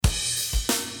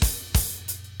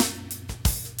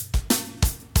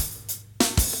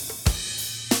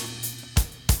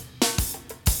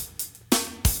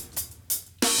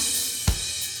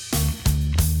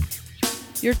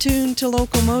You're tuned to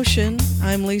Local Motion.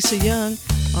 I'm Lisa Young.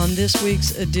 On this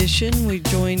week's edition, we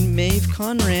join Maeve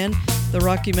Conran, the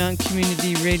Rocky Mountain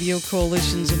Community Radio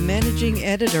Coalition's managing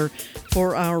editor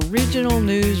for our regional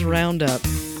news Roundup.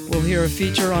 We'll hear a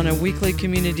feature on a weekly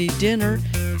community dinner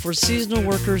for seasonal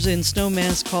workers in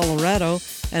Snowmass, Colorado,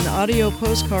 an audio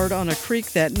postcard on a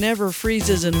creek that never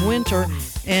freezes in winter,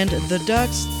 and the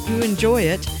ducks who enjoy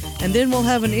it. And then we'll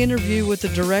have an interview with the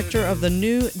director of the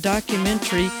new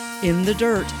documentary In the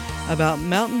Dirt about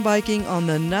mountain biking on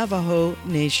the Navajo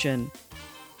Nation.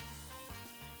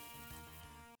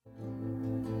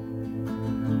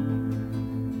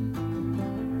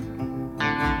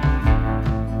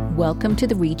 Welcome to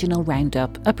the Regional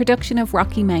Roundup, a production of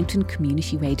Rocky Mountain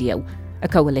Community Radio, a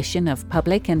coalition of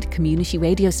public and community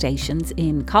radio stations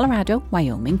in Colorado,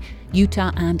 Wyoming,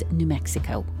 Utah and New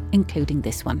Mexico, including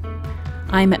this one.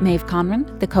 I'm Maeve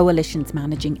Conran, the coalition's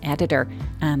managing editor,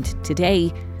 and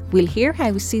today we'll hear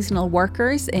how seasonal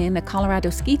workers in a Colorado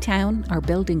ski town are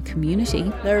building community.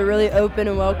 They were really open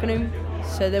and welcoming,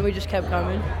 so then we just kept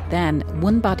coming. Then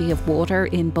one body of water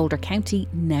in Boulder County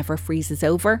never freezes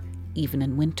over, even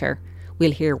in winter.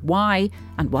 We'll hear why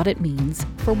and what it means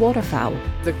for waterfowl.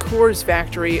 The Coors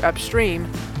factory upstream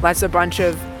lets a bunch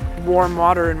of warm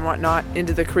water and whatnot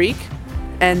into the creek,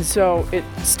 and so it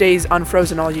stays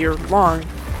unfrozen all year long,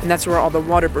 and that's where all the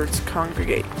water birds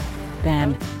congregate.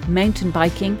 Then, mountain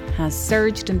biking has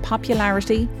surged in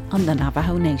popularity on the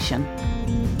Navajo Nation.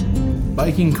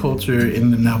 Biking culture in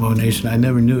the Navajo Nation I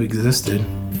never knew existed.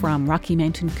 From Rocky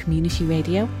Mountain Community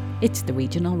Radio, it's the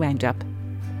Regional Roundup.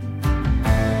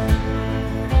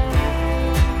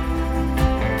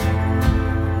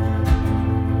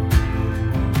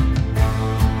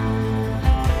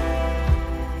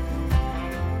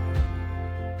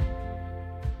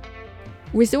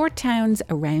 Resort towns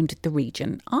around the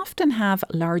region often have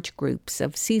large groups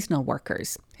of seasonal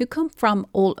workers who come from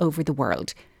all over the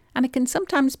world, and it can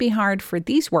sometimes be hard for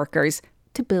these workers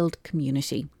to build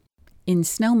community. In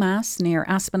Snowmass, near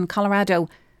Aspen, Colorado,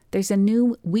 there's a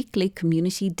new weekly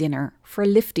community dinner for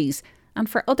lifties and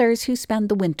for others who spend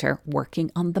the winter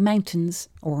working on the mountains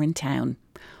or in town.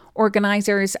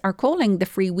 Organisers are calling the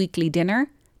free weekly dinner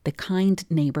the Kind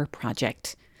Neighbour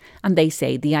Project. And they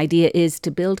say the idea is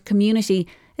to build community,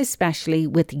 especially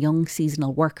with young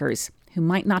seasonal workers who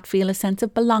might not feel a sense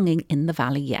of belonging in the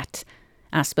valley yet.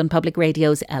 Aspen Public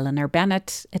Radio's Eleanor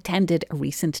Bennett attended a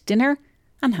recent dinner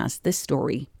and has this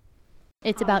story.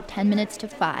 It's about 10 minutes to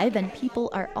 5 and people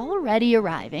are already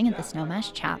arriving at the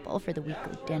Snowmass Chapel for the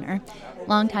weekly dinner.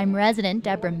 Longtime resident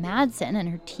Deborah Madsen and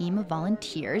her team of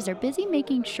volunteers are busy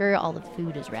making sure all the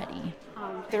food is ready.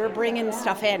 They're bringing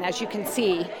stuff in, as you can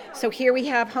see. So here we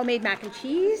have homemade mac and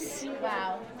cheese.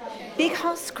 Wow. Big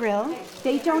House Grill.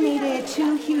 They donated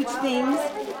 2 huge things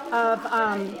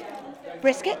of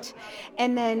brisket,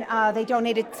 and then they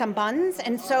donated some buns.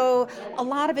 And so a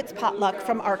lot of it's potluck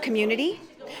from our community.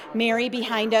 Mary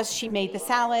behind us, she made the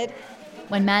salad.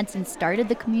 When Madsen started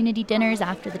the community dinners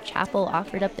after the chapel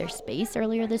offered up their space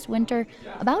earlier this winter,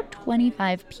 about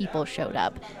 25 people showed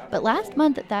up. But last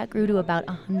month, that grew to about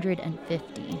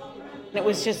 150. It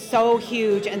was just so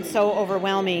huge and so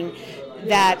overwhelming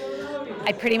that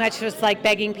I pretty much was like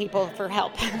begging people for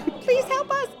help. Please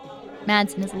help us.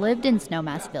 Madsen has lived in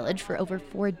Snowmass Village for over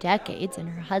 4 decades, and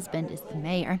her husband is the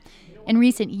mayor. In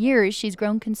recent years, she's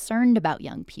grown concerned about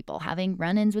young people having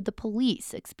run-ins with the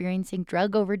police, experiencing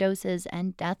drug overdoses,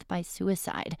 and death by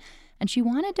suicide. And she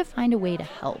wanted to find a way to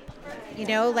help. You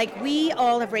know, like we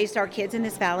all have raised our kids in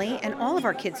this valley, and all of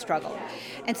our kids struggle.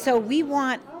 And so we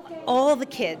want all the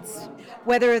kids,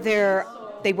 whether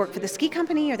they work for the ski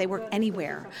company or they work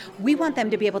anywhere. We want them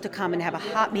to be able to come and have a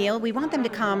hot meal. We want them to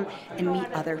come and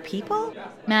meet other people.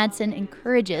 Madsen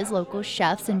encourages local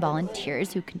chefs and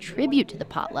volunteers who contribute to the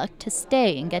potluck to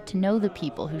stay and get to know the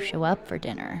people who show up for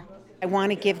dinner. I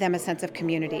want to give them a sense of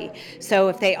community. So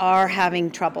if they are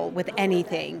having trouble with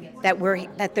anything,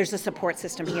 that there's a support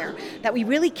system here, that we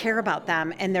really care about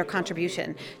them and their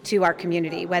contribution to our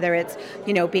community, whether it's,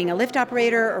 being a lift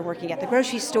operator or working at the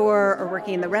grocery store or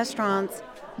working in the restaurants.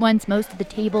 Once most of the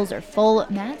tables are full,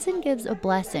 Madsen gives a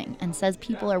blessing and says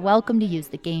people are welcome to use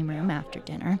the game room after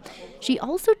dinner. She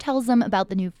also tells them about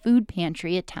the new food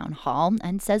pantry at Town Hall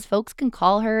and says folks can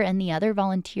call her and the other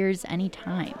volunteers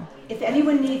anytime. If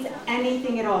anyone needs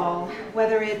anything at all,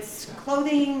 whether it's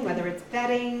clothing, whether it's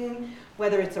bedding,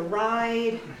 whether it's a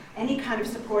ride, any kind of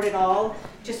support at all,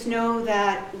 just know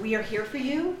that we are here for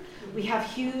you. We have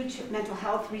huge mental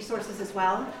health resources as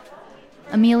well.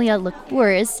 Amelia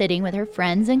LaCour is sitting with her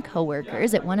friends and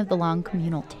coworkers at one of the long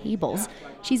communal tables.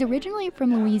 She's originally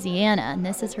from Louisiana, and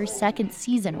this is her second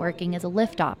season working as a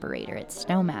lift operator at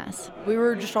Snowmass. We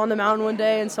were just on the mountain one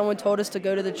day, and someone told us to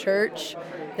go to the church.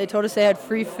 They told us they had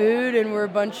free food, and we're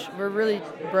really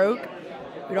broke.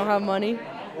 We don't have money.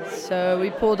 So we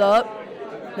pulled up.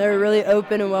 They were really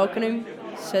open and welcoming,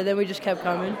 so then we just kept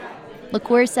coming.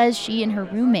 LaCour says she and her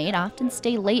roommate often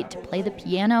stay late to play the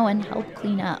piano and help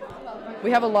clean up.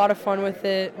 We have a lot of fun with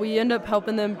it. We end up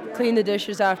helping them clean the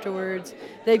dishes afterwards.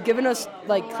 They've given us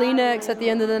like Kleenex at the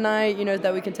end of the night,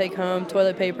 that we can take home,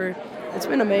 toilet paper. It's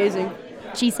been amazing.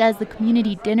 She says the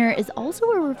community dinner is also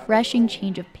a refreshing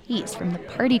change of pace from the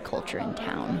party culture in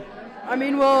town.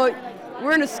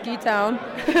 We're in a ski town.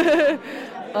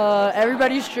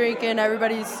 Everybody's drinking,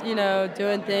 everybody's,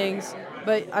 doing things.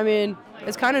 But,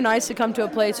 it's kind of nice to come to a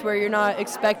place where you're not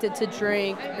expected to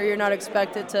drink or you're not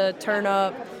expected to turn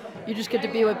up. You just get to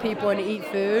be with people and eat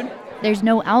food. There's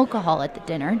no alcohol at the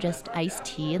dinner, just iced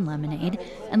tea and lemonade.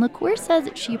 And LaCour says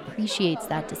she appreciates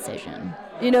that decision.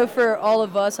 For all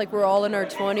of us, we're all in our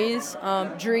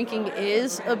 20s, drinking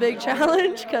is a big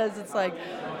challenge because it's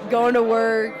going to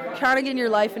work, trying to get your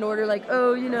life in order,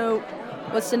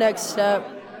 what's the next step?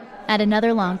 At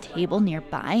another long table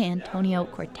nearby, Antonio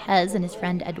Cortez and his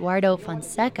friend Eduardo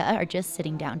Fonseca are just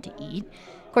sitting down to eat.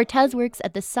 Cortez works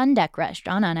at the Sundeck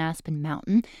restaurant on Aspen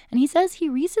Mountain, and he says he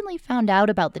recently found out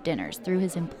about the dinners through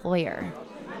his employer.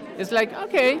 It's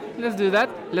okay, let's do that.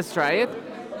 Let's try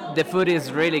it. The food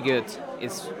is really good.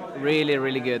 It's really,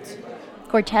 really good.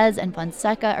 Cortez and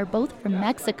Fonseca are both from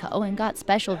Mexico and got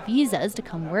special visas to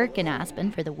come work in Aspen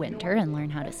for the winter and learn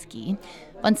how to ski.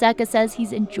 Fonseca says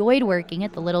he's enjoyed working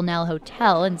at the Little Nell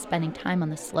Hotel and spending time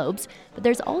on the slopes, but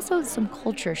there's also some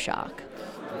culture shock.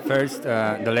 First,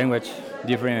 the language,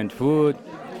 different food,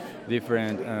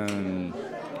 different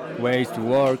ways to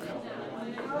work.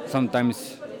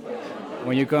 Sometimes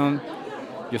when you come,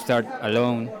 you start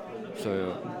alone,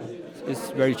 so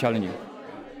it's very challenging.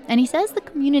 And he says the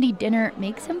community dinner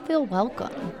makes him feel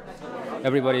welcome.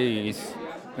 Everybody is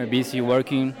busy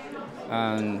working,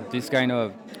 and this kind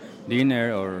of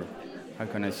dinner, or how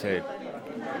can I say,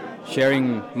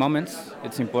 sharing moments,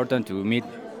 it's important to meet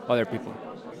other people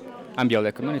and build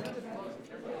a community.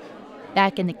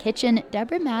 Back in the kitchen,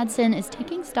 Deborah Madsen is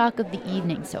taking stock of the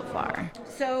evening so far.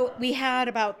 So we had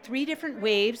about 3 different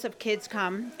waves of kids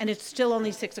come, and it's still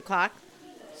only 6 o'clock,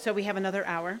 so we have another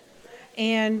hour.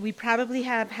 And we probably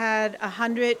have had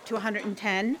 100 to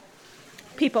 110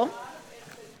 people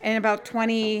and about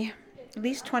at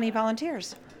least 20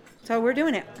 volunteers. So we're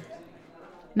doing it.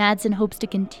 Madsen hopes to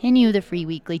continue the free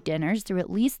weekly dinners through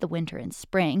at least the winter and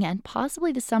spring, and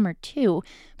possibly the summer too,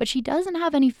 but she doesn't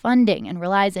have any funding and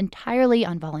relies entirely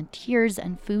on volunteers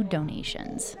and food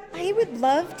donations. I would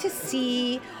love to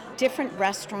see different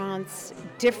restaurants,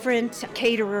 different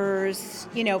caterers,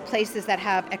 places that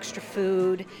have extra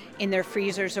food in their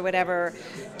freezers or whatever,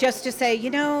 just to say,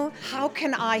 how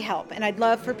can I help? And I'd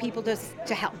love for people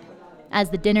to help. As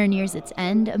the dinner nears its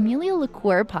end, Amelia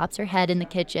LaCour pops her head in the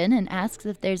kitchen and asks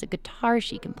if there's a guitar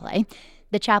she can play.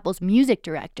 The chapel's music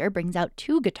director brings out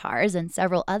 2 guitars and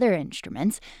several other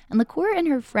instruments, and LaCour and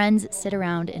her friends sit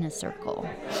around in a circle.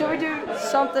 Should we do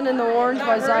Something in the Orange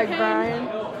by Zach Bryan?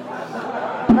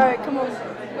 All right, come on.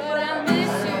 But I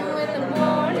miss you in the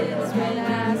mornings when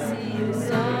I see the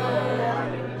sun.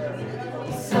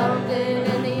 Something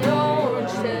in the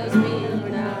orange tells me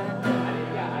when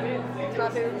it's my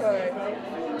favorite part.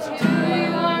 To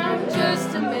you, I'm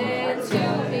just a man.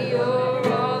 To me,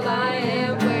 you're all I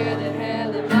am. Where the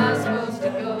hell am I supposed to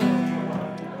go?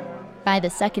 By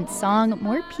the second song,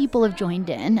 more people have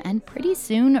joined in, and pretty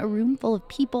soon a room full of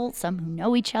people, some who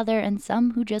know each other and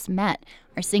some who just met,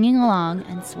 are singing along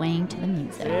and swaying to the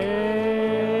music.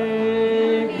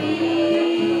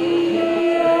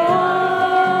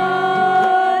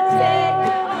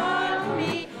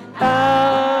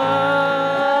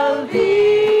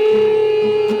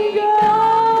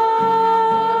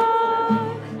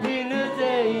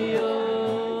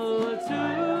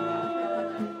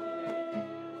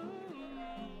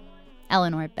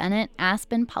 Eleanor Bennett,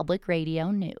 Aspen Public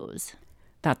Radio News.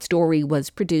 That story was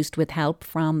produced with help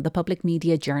from the Public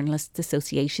Media Journalists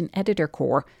Association Editor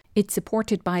Corps. It's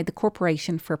supported by the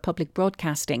Corporation for Public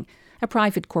Broadcasting, a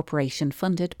private corporation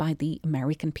funded by the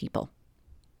American people.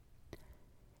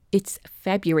 It's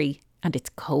February and it's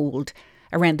cold.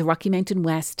 Around the Rocky Mountain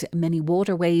West, many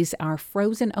waterways are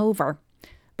frozen over.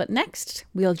 But next,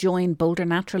 we'll join Boulder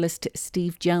naturalist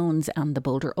Steve Jones and the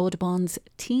Boulder Audubon's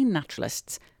teen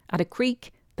naturalists at a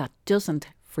creek that doesn't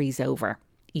freeze over,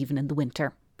 even in the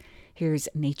winter. Here's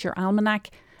Nature Almanac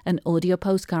An audio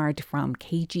postcard from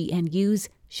KGNU's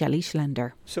Shelley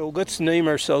Schlender. So let's name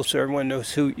ourselves so everyone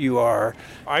knows who you are.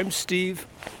 I'm Steve.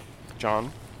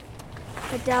 John.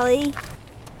 Adele.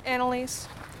 Annalise.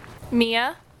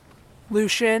 Mia.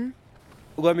 Lucian.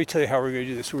 Let me tell you how we're going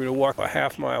to do this. We're going to walk a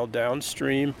half mile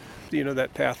downstream,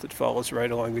 that path that follows right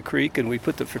along the creek, and we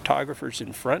put the photographers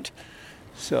in front.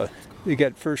 So they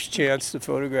get first chance to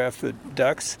photograph the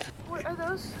ducks. What are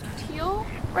those? Teal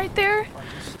right there?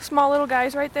 Small little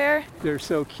guys right there. They're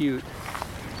so cute.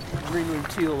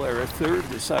 Greenwing teal are a third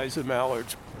the size of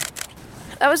mallards.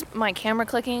 That was my camera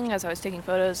clicking as I was taking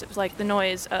photos. It was like the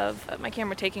noise of my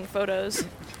camera taking photos.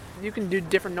 You can do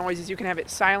different noises. You can have it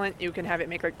silent. You can have it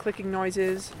make like clicking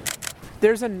noises.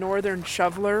 There's a northern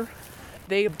shoveler.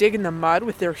 They dig in the mud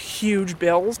with their huge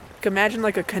bills. Imagine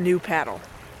like a canoe paddle,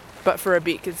 but for a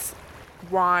beak. It's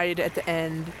wide at the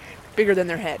end, bigger than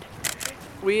their head.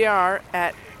 We are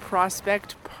at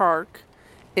Prospect Park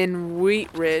in Wheat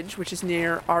Ridge, which is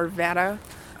near Arvada,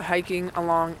 hiking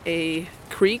along a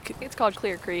creek. It's called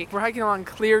Clear Creek. We're hiking along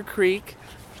Clear Creek.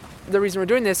 The reason we're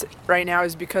doing this right now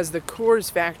is because the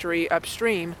Coors factory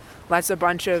upstream lets a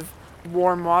bunch of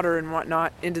warm water and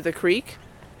whatnot into the creek,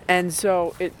 and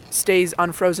so it stays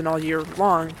unfrozen all year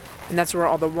long, and that's where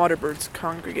all the water birds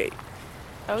congregate.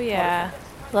 Oh yeah,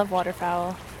 love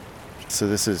waterfowl. So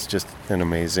this is just an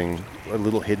amazing, a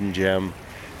little hidden gem.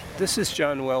 This is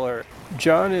John Weller.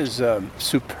 John is a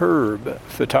superb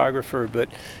photographer, but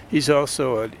he's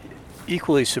also an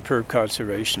equally superb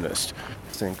conservationist.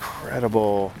 It's an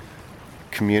incredible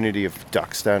community of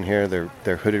ducks down here.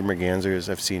 They're hooded mergansers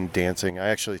I've seen dancing. I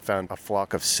actually found a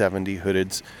flock of 70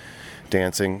 hoodeds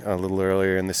dancing a little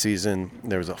earlier in the season.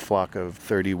 There was a flock of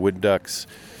 30 wood ducks.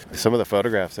 Some of the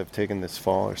photographs I've taken this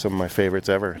fall are some of my favorites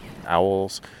ever.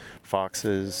 Owls,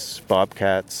 foxes,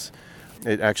 bobcats.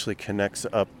 It actually connects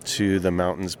up to the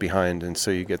mountains behind, and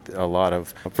so you get a lot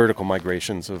of vertical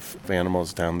migrations of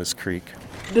animals down this creek.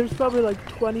 There's probably like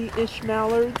 20-ish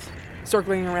mallards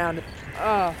circling around.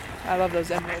 Oh, I love those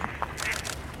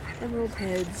emerald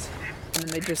heads. And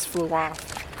they just flew off.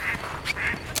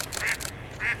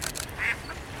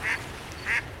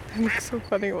 It looks so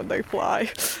funny when they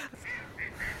fly.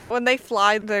 When they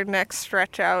fly, their necks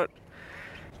stretch out,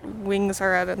 wings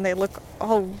are out, and they look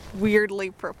all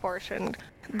weirdly proportioned.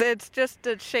 It's just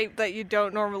a shape that you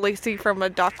don't normally see from a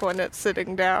duck when it's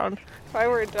sitting down. If I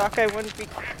were a duck, I wouldn't be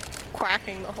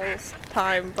quacking the whole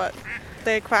time, but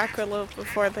they quack a little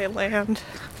before they land.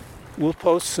 We'll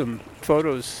post some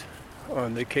photos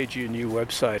on the KGNU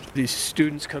website. These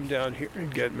students come down here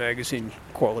and get magazine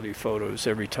quality photos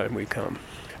every time we come.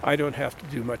 I don't have to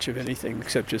do much of anything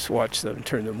except just watch them,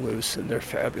 turn them loose, and they're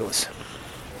fabulous.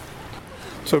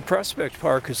 So Prospect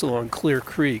Park is along Clear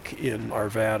Creek in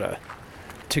Arvada.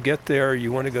 To get there,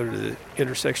 you want to go to the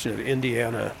intersection of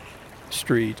Indiana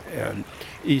Street and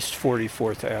East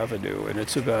 44th Avenue, and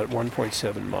it's about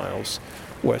 1.7 miles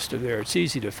west of there. It's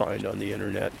easy to find on the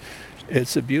internet.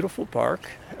 It's a beautiful park.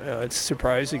 It's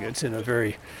surprising. It's in a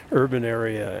very urban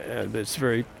area, and it's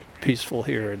very peaceful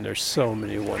here, and there's so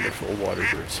many wonderful water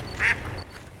birds.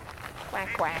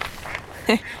 Quack, quack.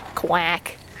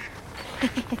 Quack.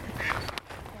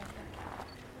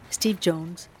 Steve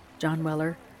Jones, John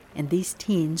Weller, and these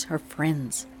teens are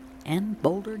friends and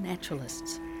Boulder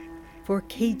naturalists. For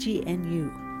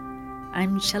KGNU,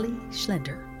 I'm Shelley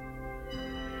Schlender.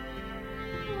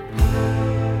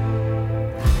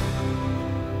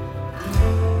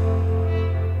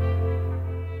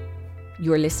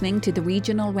 You're listening to the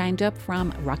Regional Roundup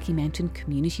from Rocky Mountain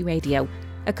Community Radio,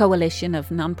 a coalition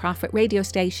of non-profit radio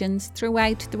stations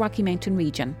throughout the Rocky Mountain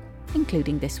region,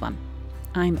 including this one.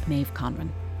 I'm Maeve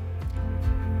Conran.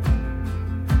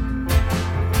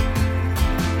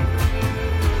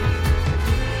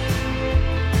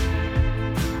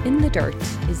 In the Dirt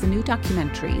is a new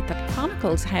documentary that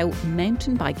chronicles how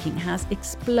mountain biking has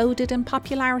exploded in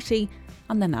popularity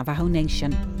on the Navajo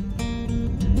Nation.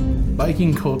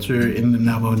 Biking culture in the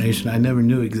Navajo Nation I never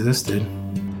knew existed.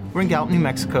 We're in Gallup, New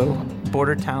Mexico,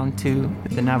 border town to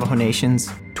the Navajo Nation's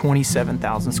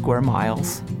 27,000 square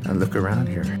miles. I look around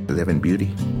here, I live in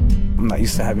beauty. I'm not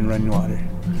used to having running water.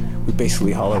 We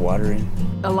basically haul our water in.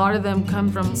 A lot of them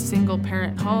come from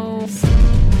single-parent homes.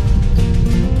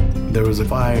 There was a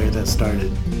fire that started.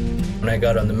 When I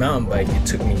got on the mountain bike, it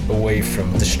took me away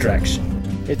from distraction.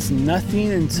 It's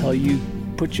nothing until you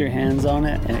put your hands on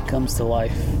it and it comes to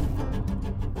life.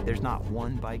 There's not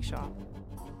one bike shop.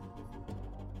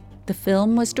 The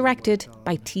film was directed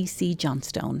by T.C.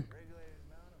 Johnstone.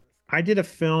 I did a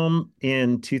film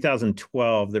in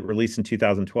 2012 that released in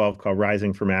 2012 called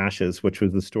Rising from Ashes, which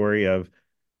was the story of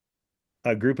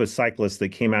a group of cyclists that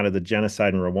came out of the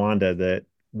genocide in Rwanda that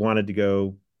wanted to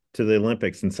go to the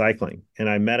Olympics in cycling. And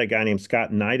I met a guy named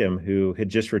Scott Needham who had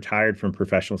just retired from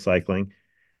professional cycling.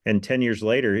 And 10 years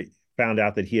later, found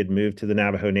out that he had moved to the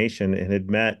Navajo Nation and had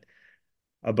met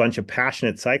a bunch of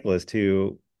passionate cyclists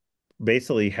who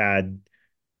basically had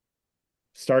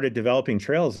started developing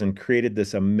trails and created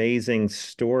this amazing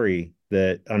story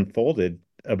that unfolded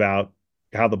about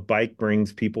how the bike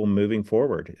brings people moving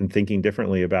forward and thinking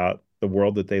differently about the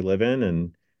world that they live in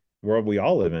and the world we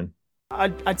all live in.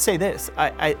 I'd say this.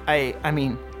 I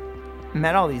mean,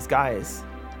 met all these guys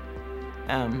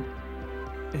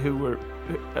who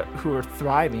were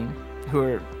thriving, who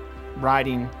were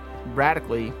riding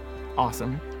radically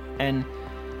awesome, and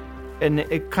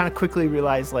it kind of quickly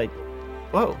realized, like,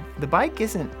 whoa,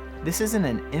 this isn't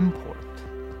an import.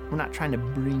 We're not trying to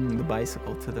bring the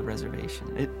bicycle to the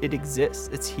reservation. It exists.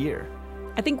 It's here.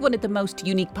 I think one of the most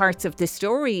unique parts of this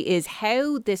story is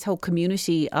how this whole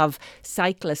community of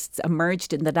cyclists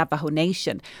emerged in the Navajo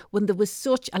Nation when there was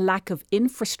such a lack of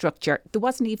infrastructure. There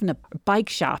wasn't even a bike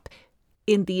shop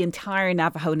in the entire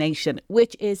Navajo Nation,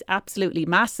 which is absolutely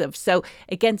massive. So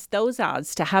against those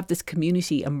odds, to have this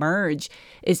community emerge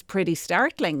is pretty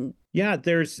startling. Yeah,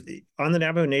 on the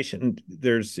Navajo Nation,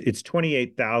 it's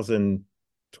 28,000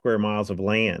 square miles of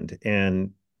land,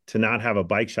 and to not have a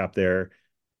bike shop there,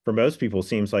 for most people,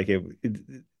 seems like it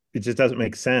just doesn't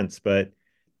make sense. But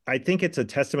I think it's a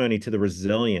testimony to the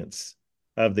resilience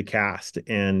of the cast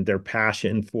and their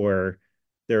passion for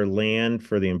their land,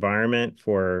 for the environment,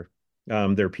 for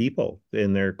their people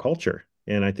and their culture.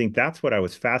 And I think that's what I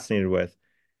was fascinated with.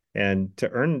 And to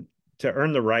earn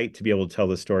the right to be able to tell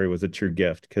the story was a true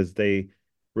gift, because they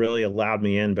really allowed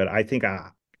me in. But I think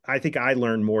I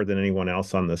learned more than anyone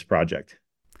else on this project.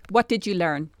 What did you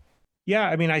learn? Yeah,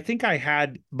 I mean, I think I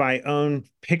had my own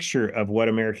picture of what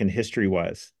American history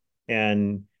was.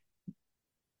 And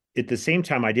at the same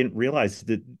time, I didn't realize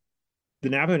that the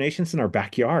Navajo Nation's in our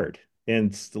backyard.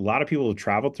 And a lot of people have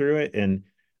traveled through it.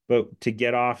 But to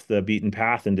get off the beaten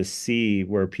path and to see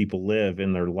where people live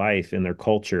in their life and their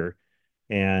culture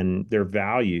and their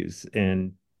values,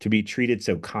 and to be treated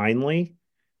so kindly.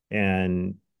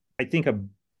 And I think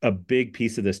a big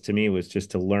piece of this to me was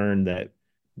just to learn that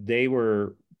they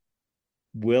were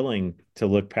willing to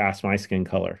look past my skin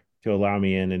color to allow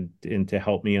me in and to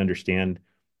help me understand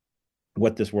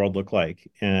what this world looked like.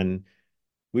 And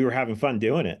we were having fun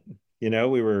doing it.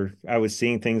 I was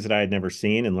seeing things that I had never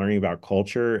seen and learning about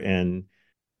culture, and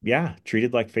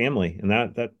treated like family. And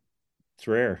that's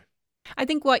rare. I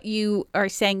think what you are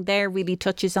saying there really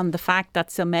touches on the fact that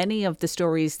so many of the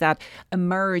stories that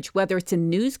emerge, whether it's in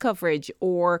news coverage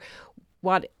or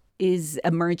what is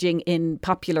emerging in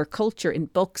popular culture, in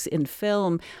books, in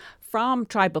film, from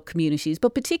tribal communities,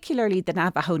 but particularly the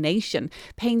Navajo Nation,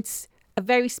 paints a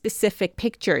very specific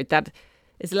picture that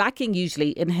is lacking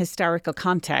usually in historical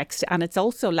context, and it's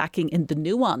also lacking in the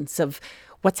nuance of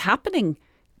what's happening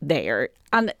there.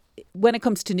 And when it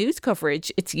comes to news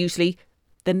coverage, it's usually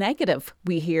the negative.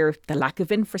 We hear the lack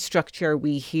of infrastructure,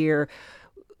 we hear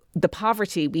the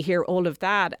poverty, we hear all of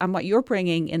that. And what you're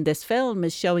bringing in this film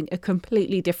is showing a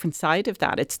completely different side of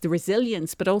that. It's the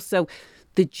resilience, but also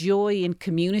the joy in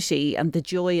community and the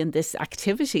joy in this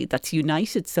activity that's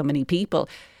united so many people.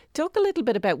 Talk a little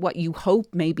bit about what you hope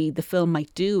maybe the film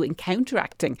might do in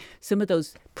counteracting some of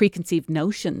those preconceived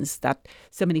notions that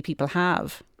so many people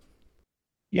have.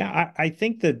 Yeah, I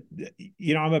think that,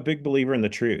 I'm a big believer in the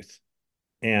truth,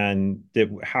 and that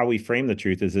how we frame the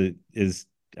truth is it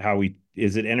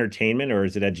entertainment or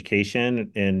is it education?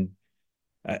 And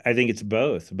I think it's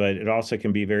both, but it also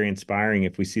can be very inspiring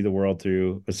if we see the world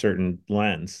through a certain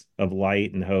lens of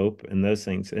light and hope and those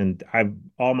things. And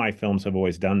all my films have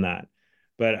always done that.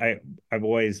 But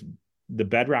the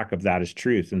bedrock of that is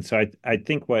truth. And so I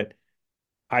think what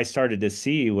I started to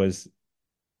see was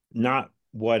not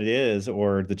what is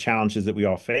or the challenges that we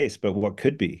all face, but what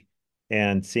could be,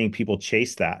 and seeing people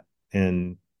chase that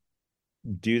and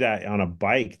do that on a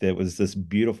bike that was this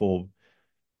beautiful,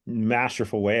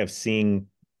 masterful way of seeing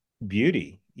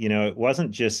beauty.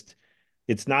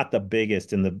 It's not the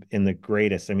biggest and the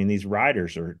greatest. I mean, these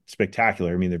riders are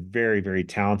spectacular. I mean, they're very, very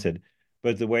talented.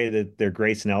 But the way that their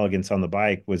grace and elegance on the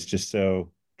bike was just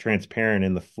so transparent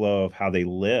in the flow of how they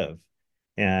live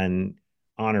and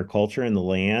honor culture and the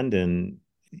land. And,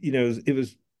 it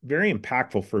was very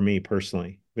impactful for me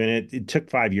personally. And it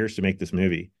took 5 years to make this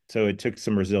movie. So it took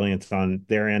some resilience on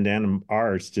their end and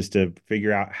ours just to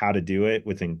figure out how to do it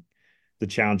within the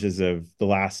challenges of the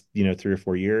last, 3 or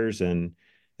 4 years. And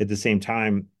at the same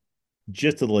time,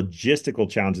 just the logistical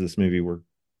challenges of this movie were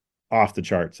off the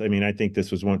charts. I mean, I think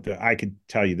I could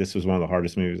tell you this was one of the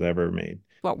hardest movies I ever made.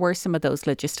 What were some of those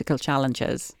logistical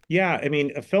challenges? Yeah, I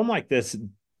mean, a film like this,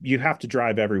 you have to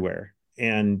drive everywhere.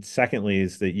 And secondly,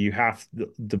 is that you have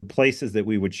the places that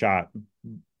we would shot,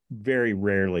 very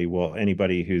rarely will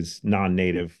anybody who's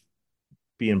non-native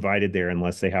be invited there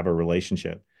unless they have a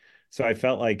relationship. So I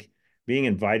felt like being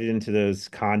invited into those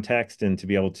contexts and to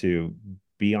be able to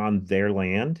be on their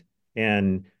land.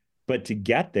 And but to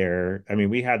get there, I mean,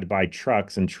 we had to buy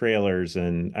trucks and trailers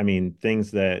and I mean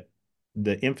things that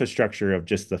the infrastructure of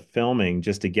just the filming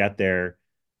just to get there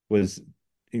was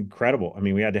incredible. I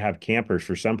mean, we had to have campers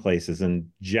for some places and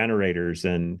generators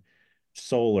and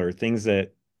solar, things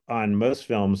that on most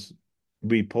films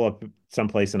we pull up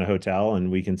someplace in a hotel and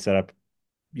we can set up,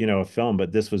 a film,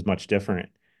 but this was much different.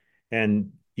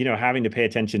 And, having to pay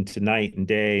attention to night and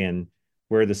day and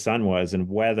where the sun was and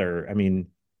weather. I mean,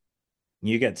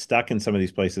 you get stuck in some of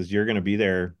these places, you're going to be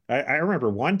there. I remember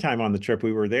one time on the trip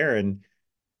we were there and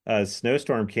a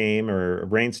snowstorm came or a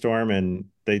rainstorm and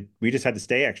we just had to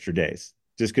stay extra days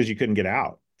just because you couldn't get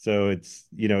out. So it's,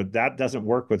 that doesn't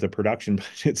work with a production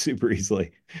budget super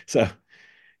easily. So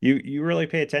you really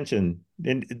pay attention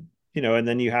and, and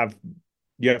then you have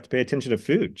to pay attention to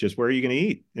food. Just where are you going to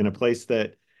eat in a place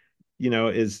that,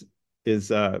 is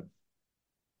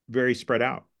very spread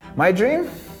out. My dream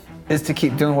is to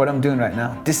keep doing what I'm doing right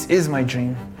now. This is my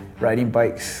dream, riding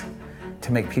bikes,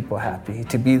 to make people happy,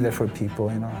 to be there for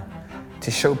people,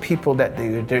 to show people that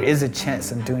there is a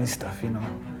chance in doing stuff,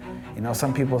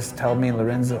 some people tell me in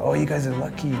Lorenzo, oh, you guys are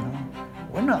lucky,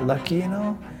 We're not lucky,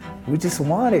 We just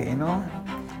want it, And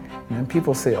then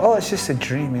people say, oh, it's just a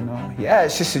dream, Yeah,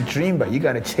 it's just a dream, but you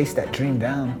got to chase that dream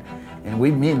down. And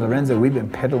me and Lorenzo, we've been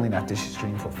pedaling at this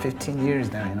dream for 15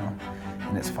 years now,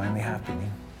 And it's finally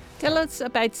happening. Tell us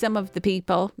about some of the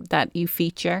people that you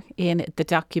feature in the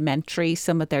documentary,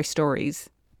 some of their stories.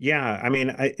 Yeah, I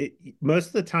mean, most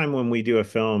of the time when we do a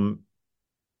film,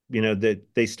 that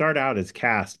they start out as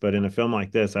cast, but in a film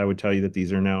like this, I would tell you that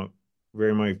these are now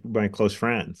very my close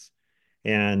friends.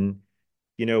 And,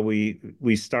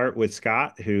 we start with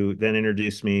Scott, who then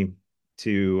introduced me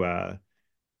to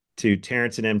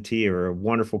Terrence and MT, are a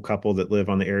wonderful couple that live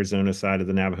on the Arizona side of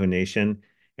the Navajo Nation.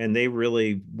 And they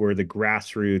really were the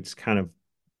grassroots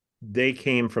they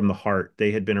came from the heart.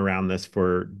 They had been around this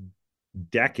for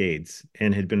decades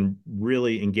and had been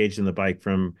really engaged in the bike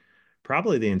from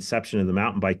probably the inception of the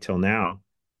mountain bike till now.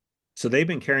 So they've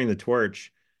been carrying the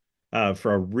torch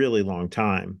for a really long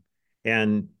time.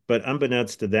 But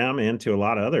unbeknownst to them and to a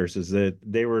lot of others is that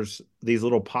there was these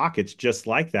little pockets just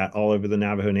like that all over the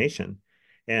Navajo Nation.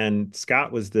 And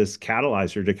Scott was this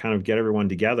catalyzer to kind of get everyone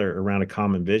together around a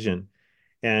common vision.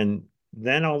 And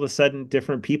then all of a sudden,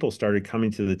 different people started coming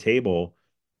to the table.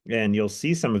 And you'll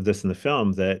see some of this in the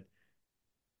film that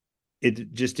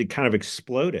it kind of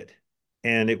exploded.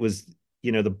 And it was,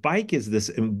 the bike is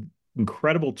this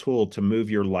incredible tool to move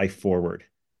your life forward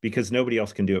because nobody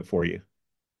else can do it for you.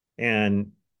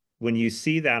 And when you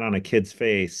see that on a kid's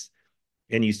face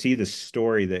and you see the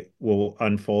story that will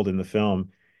unfold in the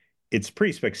film, it's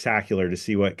pretty spectacular to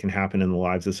see what can happen in the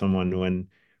lives of someone when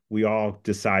we all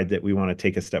decide that we want to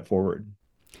take a step forward.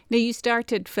 Now, you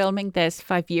started filming this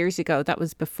 5 years ago. That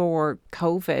was before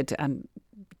COVID, and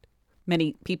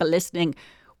many people listening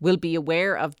will be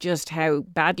aware of just how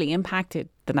badly impacted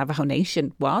the Navajo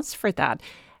Nation was for that.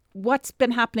 What's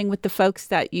been happening with the folks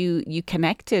that you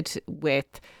connected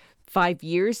with 5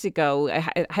 years ago?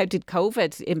 How did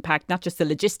COVID impact not just the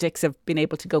logistics of being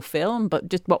able to go film, but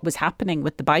just what was happening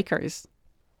with the bikers?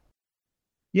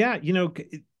 Yeah,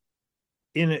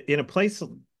 in a place,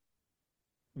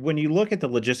 when you look at the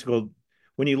logistical,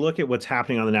 when you look at what's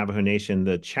happening on the Navajo Nation,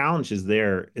 the challenge is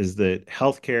that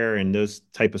healthcare and those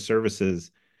type of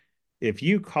services, if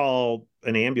you call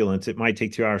an ambulance, it might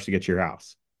take 2 hours to get to your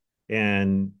house.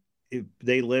 And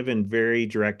they live in very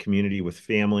direct community with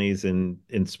families and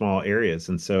in small areas.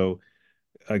 And so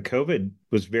COVID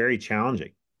was very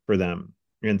challenging for them.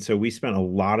 And so we spent a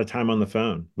lot of time on the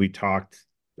phone. We talked,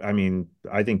 I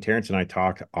think Terrence and I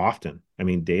talked often,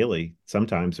 daily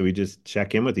sometimes. So we just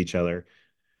check in with each other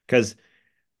because,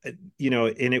 and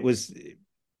it was,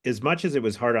 as much as it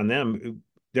was hard on them,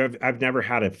 I've never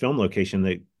had a film location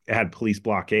that had police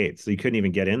blockades. So you couldn't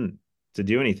even get in to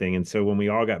do anything. And so when we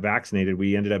all got vaccinated,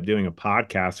 we ended up doing a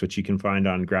podcast, which you can find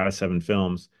on Grata 7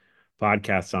 Films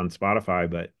podcasts on Spotify.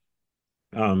 But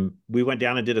we went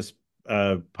down and did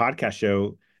a podcast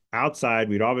show outside.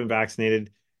 We'd all been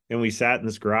vaccinated, and we sat in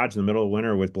this garage in the middle of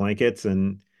winter with blankets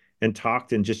and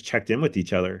talked and just checked in with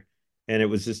each other. And it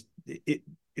was just, it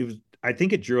was, I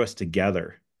think it drew us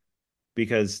together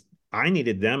because I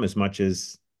needed them as much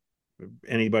as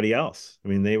anybody else.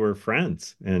 They were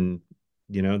friends, and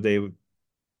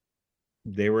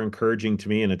they were encouraging to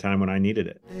me in a time when I needed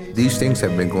it. These things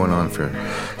have been going on for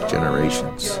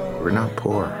generations. We're not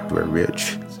poor, we're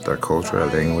rich. It's our culture, our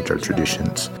language, our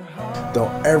traditions.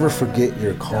 Don't ever forget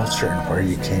your culture and where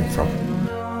you came from.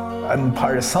 I'm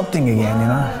part of something again,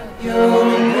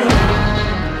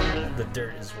 The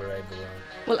dirt is where I belong.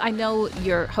 Well, I know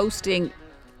you're hosting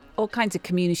all kinds of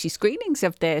community screenings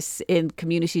of this in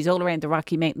communities all around the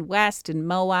Rocky Mountain West, in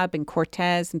Moab, in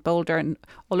Cortez, and Boulder, and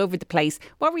all over the place.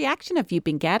 What reaction have you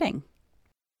been getting?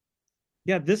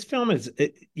 Yeah, this film is,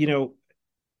 the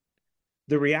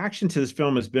reaction to this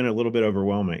film has been a little bit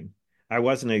overwhelming. I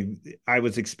was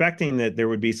expecting that there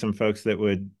would be some folks that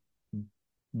would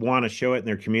want to show it in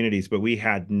their communities, but we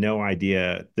had no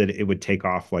idea that it would take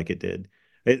off like it did.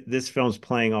 This film's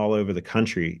playing all over the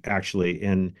country, actually,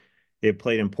 and it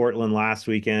played in Portland last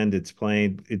weekend. It's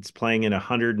playing in a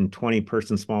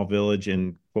 120-person small village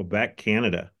in Quebec,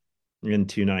 Canada, in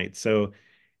 2 nights. So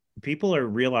people are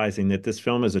realizing that this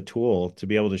film is a tool to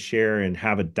be able to share and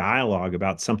have a dialogue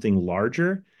about something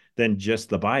larger than just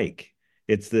the bike.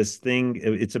 It's this thing,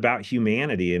 it's about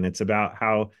humanity, and it's about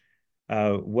how,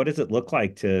 what does it look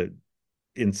like to,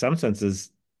 in some senses,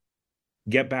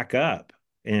 get back up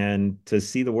and to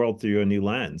see the world through a new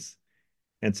lens.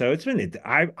 And so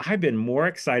I've been more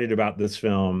excited about this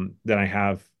film than I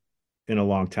have in a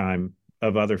long time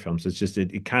of other films. It's just,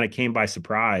 it kind of came by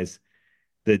surprise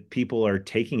that people are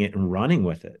taking it and running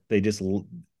with it.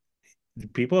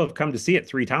 People have come to see it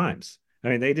 3 times. I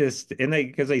mean,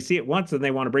 because they see it once and they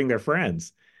want to bring their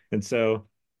friends. And so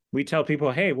we tell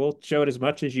people, hey, we'll show it as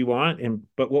much as you want.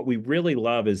 But what we really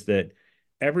love is that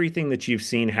everything that you've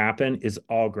seen happen is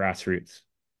all grassroots.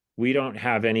 We don't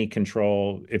have any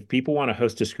control. If people want to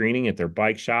host a screening at their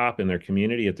bike shop, in their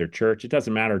community, at their church, it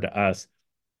doesn't matter to us.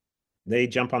 They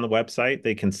jump on the website,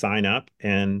 they can sign up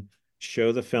and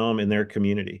show the film in their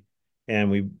community. And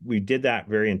we did that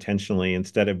very intentionally.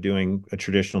 Instead of doing a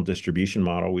traditional distribution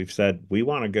model, we've said we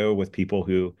want to go with people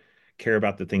who care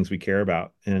about the things we care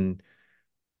about. And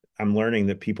I'm learning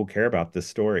that people care about this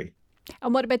story.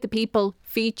 And what about the people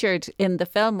featured in the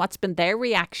film? What's been their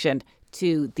reaction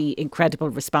to the incredible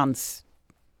response?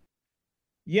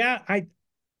 Yeah,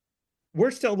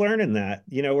 we're still learning that.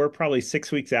 We're probably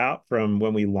 6 weeks out from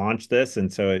when we launched this,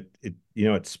 and so it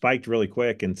spiked really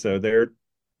quick. And so they're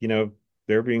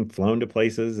being flown to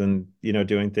places and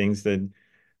doing things that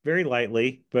very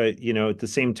lightly, but at the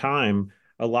same time,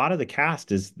 a lot of the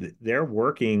cast they're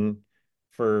working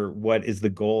for what is the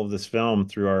goal of this film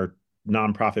through our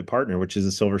nonprofit partner, which is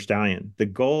the Silver Stallion. The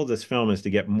goal of this film is to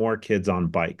get more kids on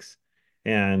bikes.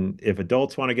 And if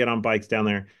adults want to get on bikes down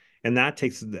there, and that's a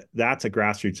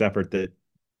grassroots effort that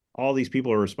all these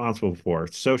people are responsible for.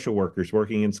 Social workers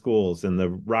working in schools, and the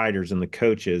riders and the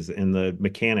coaches and the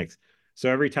mechanics. So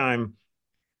every time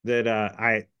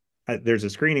that there's a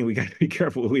screening, we got to be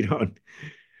careful we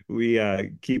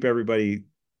keep everybody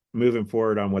moving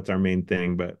forward on what's our main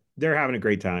thing. But they're having a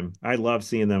great time. I love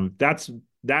seeing them.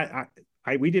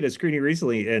 We did a screening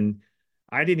recently, and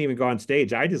I didn't even go on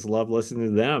stage. I just love listening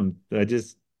to them. They're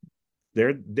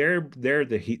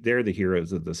the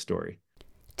heroes of the story.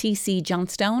 T.C.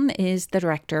 Johnstone is the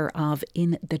director of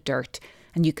In the Dirt,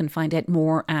 and you can find out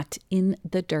more at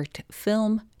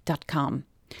inthedirtfilm.com.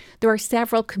 There are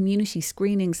several community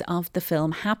screenings of the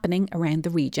film happening around the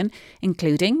region,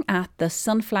 including at the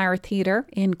Sunflower Theatre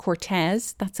in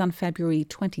Cortez, that's on February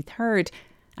 23rd,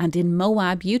 and in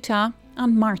Moab, Utah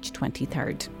on March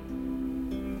 23rd.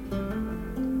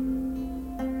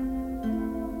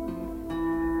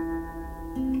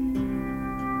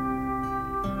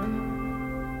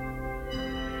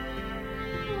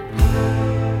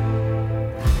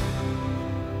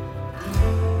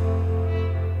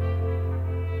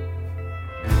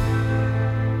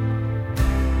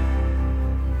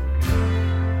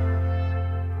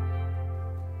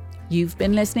 You've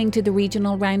been listening to the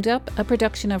Regional Roundup, a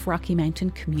production of Rocky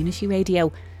Mountain Community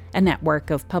Radio, a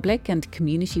network of public and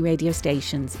community radio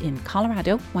stations in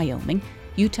Colorado, Wyoming,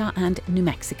 Utah and New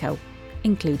Mexico,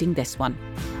 including this one.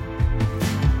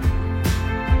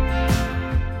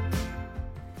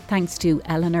 Thanks to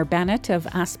Eleanor Bennett of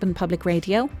Aspen Public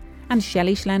Radio and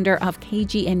Shelley Schlender of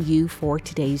KGNU for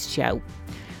today's show.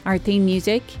 Our theme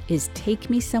music is Take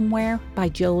Me Somewhere by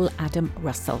Joel Adam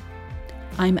Russell.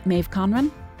 I'm Maeve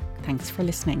Conran. Thanks for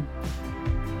listening.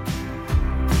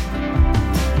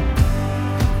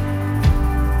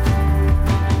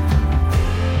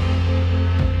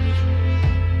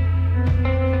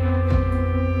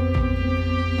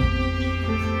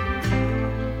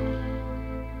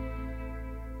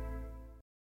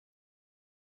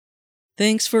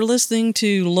 Thanks for listening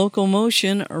to Local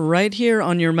Motion right here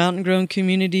on your Mountain Grown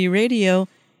Community Radio,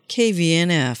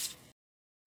 KVNF.